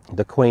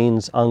the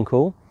Queen's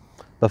uncle,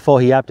 before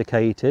he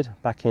abdicated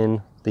back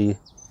in the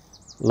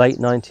late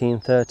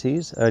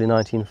 1930s, early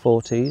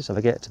 1940s, I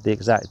forget the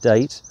exact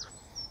date,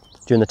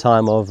 during the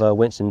time of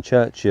Winston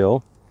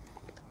Churchill,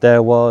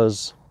 there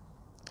was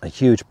a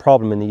huge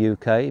problem in the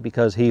UK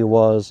because he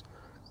was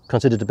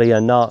considered to be a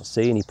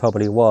Nazi, and he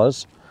probably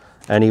was,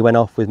 and he went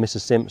off with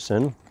Mrs.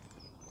 Simpson,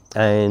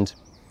 and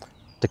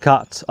to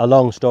cut a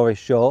long story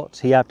short,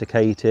 he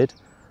abdicated,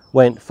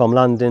 went from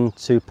London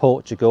to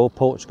Portugal,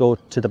 Portugal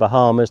to the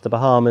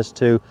Bahamas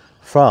to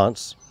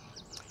France,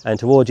 and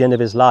towards the end of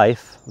his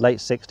life, late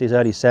 60s,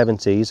 early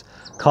 70s,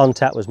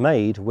 contact was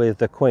made with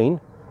the Queen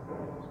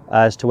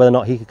as to whether or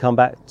not he could come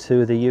back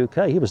to the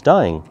UK. He was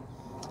dying,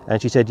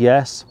 and she said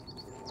yes,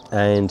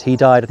 and he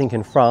died I think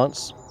in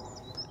France,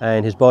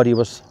 and his body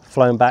was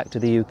flown back to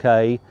the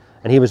UK,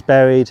 and he was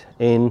buried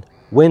in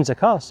Windsor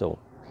Castle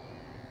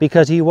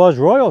because he was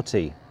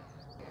royalty.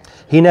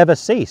 He never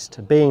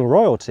ceased being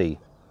royalty.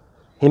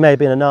 He may have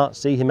been a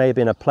Nazi, he may have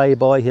been a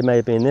playboy, he may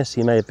have been this,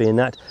 he may have been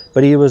that,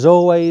 but he was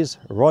always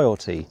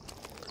royalty.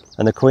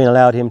 And the Queen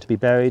allowed him to be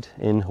buried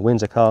in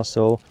Windsor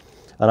Castle,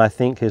 and I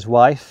think his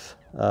wife,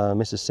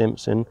 Mrs.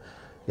 Simpson,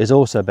 is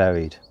also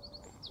buried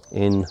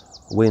in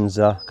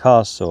Windsor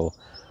Castle,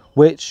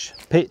 which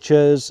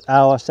pictures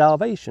our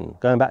salvation,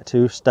 going back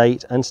to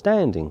state and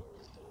standing.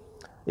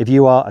 If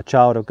you are a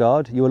child of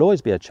God, you will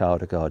always be a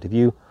child of God. If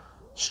you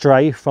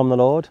stray from the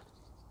Lord,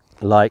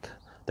 like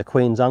the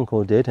Queen's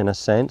uncle did in a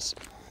sense,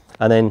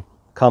 and then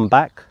come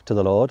back to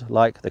the Lord,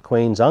 like the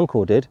Queen's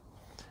uncle did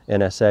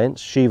in a sense,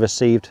 she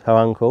received her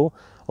uncle,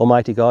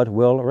 Almighty God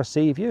will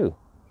receive you,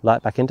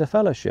 like back into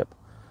fellowship.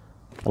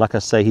 And like I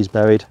say, he's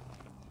buried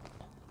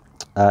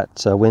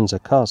at Windsor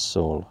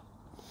Castle.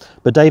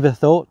 But David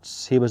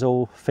thought he was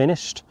all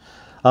finished.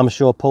 I'm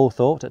sure Paul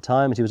thought at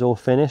times he was all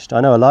finished.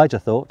 I know Elijah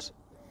thought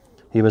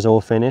he was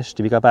all finished.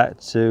 If you go back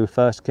to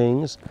 1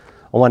 Kings,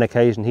 on one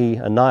occasion he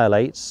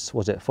annihilates,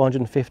 was it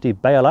 450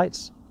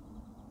 Baalites?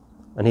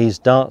 And he's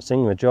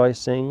dancing,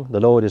 rejoicing, the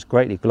Lord is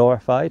greatly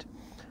glorified.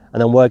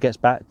 And then word gets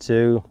back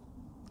to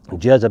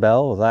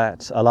Jezebel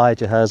that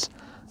Elijah has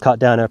cut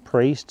down her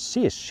priests.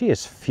 She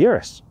is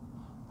furious.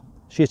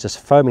 She is just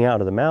foaming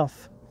out of the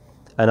mouth.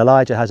 And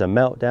Elijah has a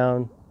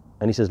meltdown,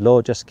 and he says,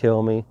 Lord, just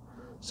kill me,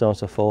 so on and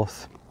so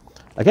forth.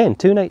 Again,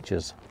 two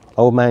natures,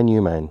 old man,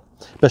 new man.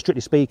 But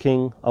strictly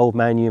speaking, old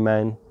man, new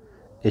man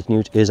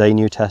is a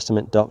New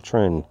Testament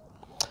doctrine.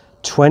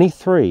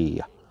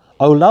 23.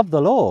 O love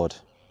the Lord,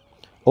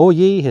 all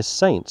ye his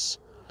saints,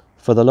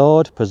 for the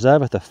Lord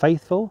preserveth the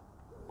faithful,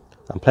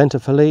 and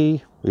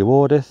plentifully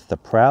rewardeth the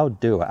proud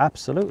doer.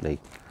 Absolutely.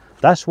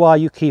 That's why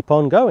you keep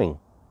on going,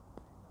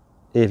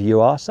 if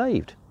you are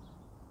saved.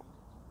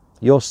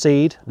 Your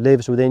seed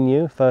lives within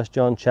you, 1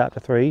 John chapter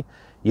 3.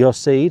 Your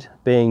seed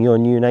being your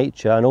new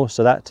nature, and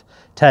also that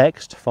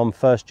text from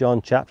 1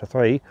 John chapter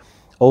 3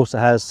 also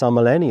has some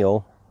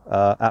millennial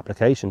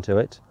application to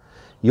it.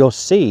 Your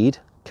seed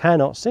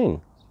cannot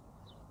sin.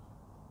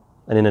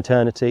 And in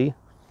eternity,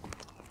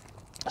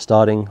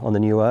 starting on the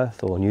new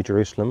earth or New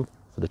Jerusalem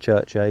for the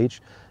church age,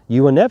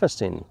 you will never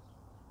sin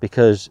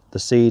because the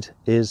seed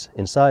is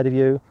inside of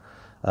you.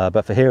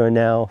 But for here and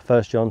now,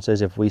 1 John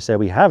says if we say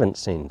we haven't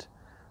sinned,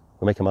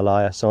 we'll make him a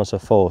liar, so on and so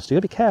forth. So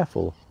you've got to be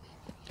careful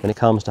when it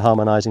comes to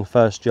harmonizing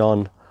 1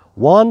 John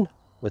 1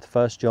 with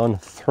 1 John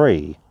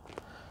 3.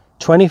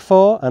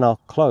 24, and I'll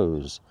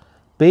close.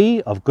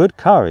 Be of good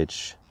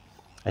courage,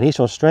 and he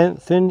shall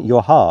strengthen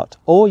your heart,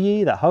 all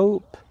ye that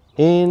hope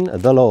in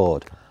the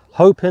Lord.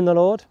 Hope in the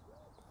Lord,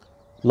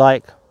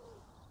 like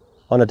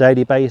on a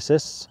daily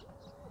basis.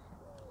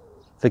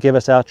 Forgive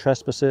us our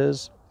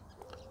trespasses,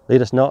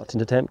 lead us not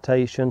into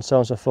temptation, so on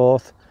and so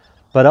forth.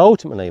 But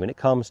ultimately, when it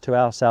comes to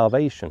our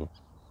salvation,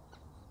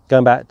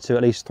 going back to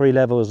at least 3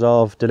 levels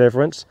of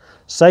deliverance.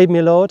 Save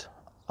me, Lord,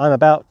 I'm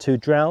about to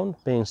drown,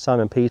 being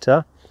Simon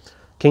Peter.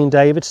 King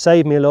David,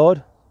 save me,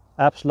 Lord.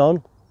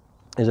 Absalom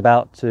is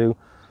about to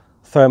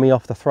throw me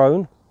off the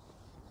throne.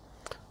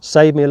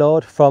 Save me,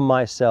 Lord, from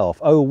myself.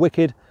 O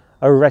wicked,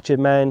 O wretched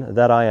man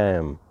that I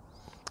am.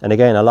 And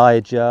again,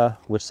 Elijah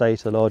would say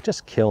to the Lord,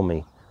 just kill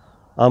me.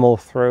 I'm all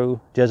through.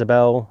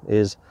 Jezebel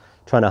is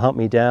trying to hunt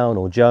me down,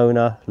 or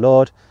Jonah.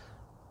 Lord,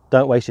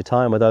 don't waste your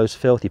time with those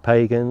filthy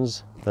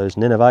pagans, those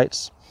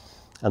Ninevites.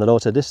 And the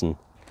Lord said, listen,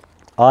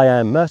 I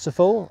am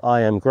merciful,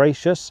 I am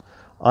gracious,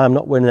 I am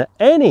not willing that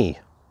any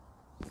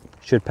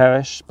should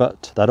perish,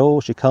 but that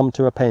all should come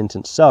to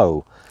repentance.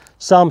 So,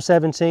 Psalm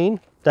 17,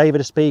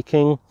 David is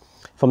speaking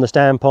from the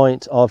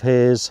standpoint of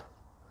his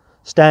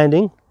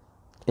standing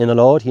in the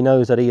Lord. He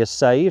knows that he is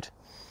saved,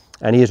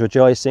 and he is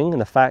rejoicing in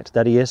the fact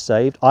that he is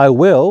saved. I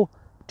will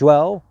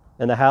dwell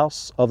in the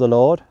house of the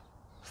Lord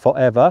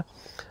forever.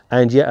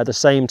 And yet at the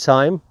same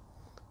time,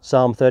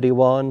 Psalm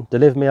 31,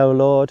 deliver me, O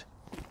Lord,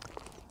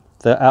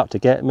 they're out to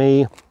get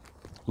me,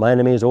 my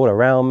enemies all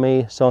around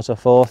me, so on and so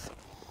forth.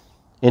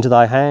 Into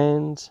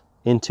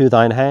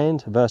thine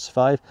hand, verse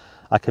 5,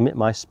 I commit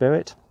my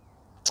spirit,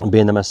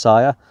 being the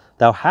Messiah.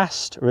 Thou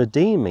hast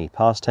redeemed me,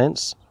 past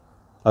tense,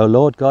 O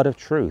Lord God of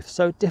truth.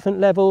 So different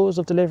levels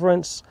of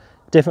deliverance,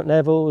 different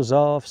levels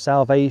of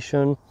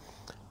salvation,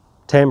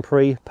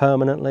 temporary,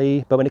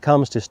 permanently. But when it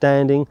comes to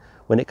standing,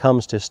 when it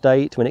comes to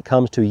state, when it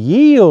comes to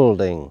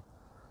yielding,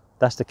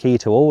 that's the key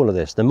to all of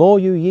this. The more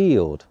you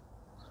yield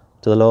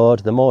to the Lord,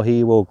 the more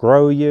he will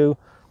grow you,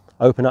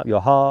 open up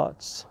your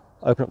hearts,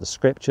 open up the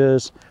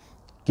scriptures,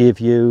 give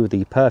you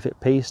the perfect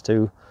peace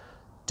to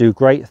do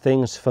great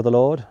things for the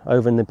Lord.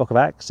 Over in the book of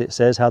Acts, it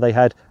says how they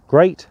had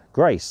great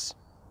grace,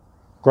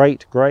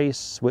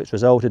 which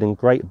resulted in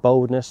great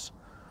boldness,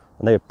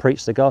 and they would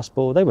preach the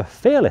gospel. They were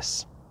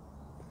fearless.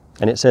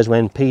 And it says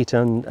when Peter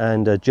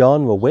and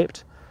John were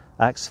whipped,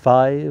 Acts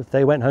 5,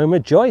 they went home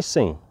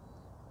rejoicing.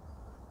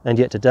 And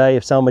yet today,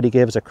 if somebody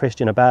gives a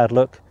Christian a bad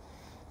look,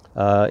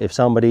 if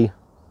somebody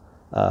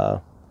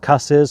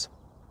cusses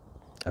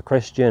a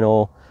Christian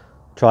or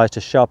tries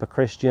to show up a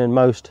Christian,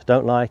 most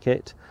don't like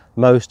it,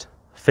 most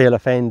feel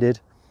offended,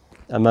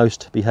 and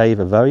most behave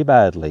very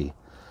badly.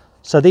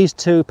 So these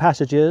two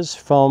passages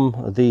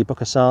from the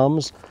book of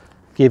Psalms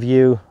give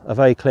you a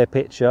very clear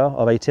picture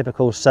of a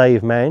typical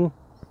saved man.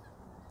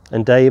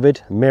 And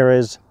David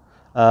mirrors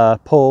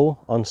Paul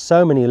on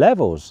so many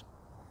levels.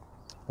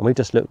 And we've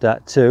just looked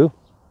at two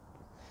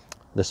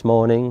this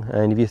morning.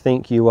 And if you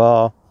think you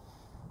are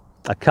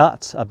a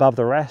cut above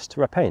the rest,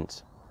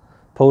 repent.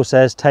 Paul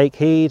says, take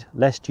heed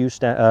lest you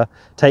fall.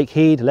 Take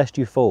heed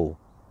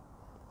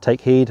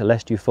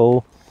lest you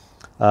fall.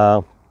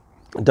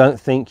 Don't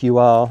think you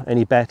are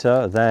any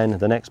better than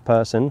the next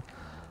person.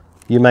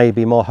 You may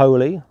be more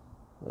holy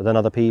than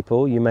other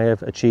people. You may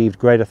have achieved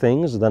greater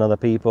things than other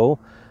people.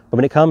 But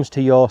when it comes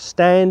to your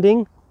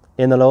standing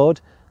in the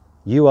Lord,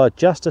 you are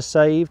just as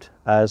saved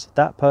as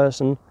that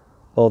person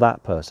or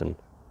that person.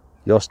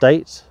 Your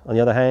state, on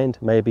the other hand,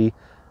 may be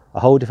a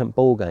whole different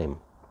ball game.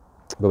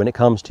 But when it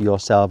comes to your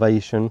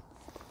salvation,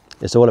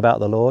 it's all about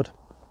the Lord.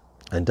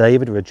 And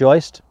David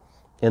rejoiced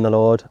in the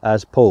Lord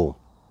as Paul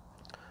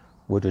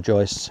would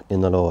rejoice in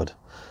the Lord.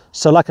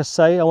 So like I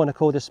say, I want to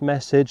call this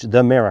message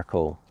the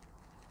miracle.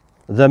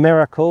 The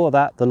miracle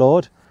that the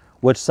Lord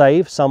would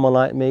save someone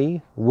like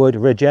me, would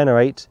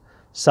regenerate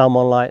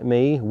someone like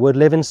me, would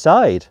live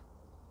inside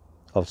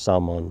of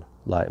someone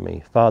like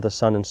me. Father,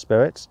 Son and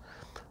Spirit,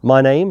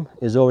 my name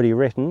is already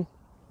written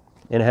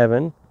in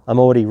heaven. I'm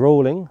already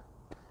ruling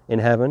in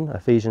heaven,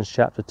 Ephesians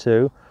chapter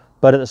 2.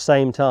 But at the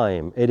same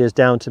time, it is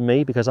down to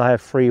me, because I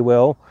have free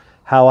will,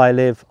 how I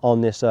live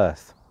on this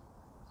earth.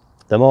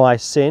 The more I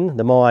sin,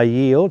 the more I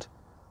yield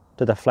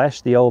to the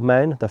flesh, the old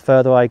man, the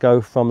further I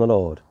go from the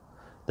Lord.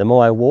 The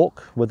more I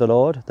walk with the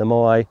Lord, the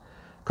more I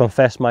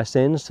confess my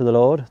sins to the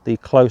Lord, the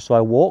closer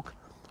I walk,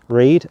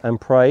 read and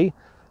pray,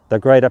 the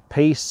greater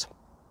peace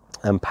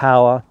and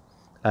power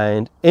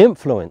and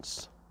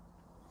influence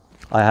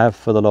I have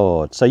for the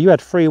Lord. So you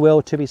had free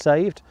will to be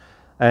saved,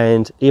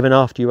 and even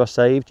after you are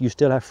saved, you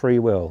still have free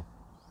will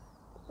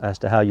as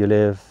to how you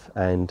live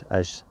and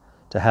as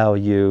to how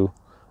you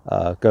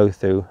go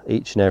through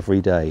each and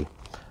every day.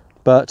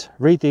 But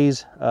read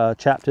these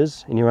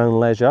chapters in your own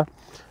leisure,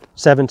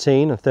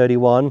 17 and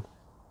 31,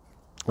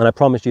 and I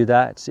promise you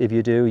that if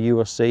you do, you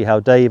will see how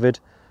David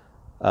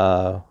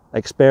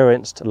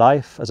experienced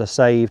life as a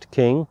saved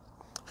king,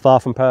 far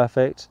from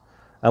perfect.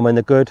 And when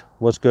the good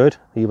was good,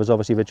 he was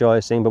obviously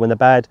rejoicing. But when the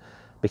bad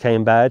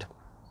became bad,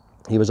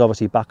 he was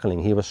obviously buckling,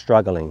 he was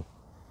struggling.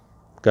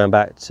 Going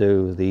back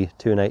to the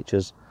two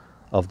natures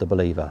of the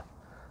believer.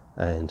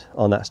 And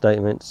on that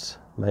statement,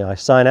 may I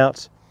sign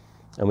out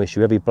and wish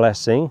you every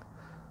blessing,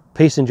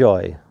 peace and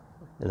joy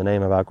in the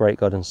name of our great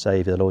God and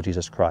Saviour, the Lord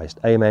Jesus Christ.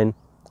 Amen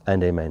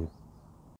and amen.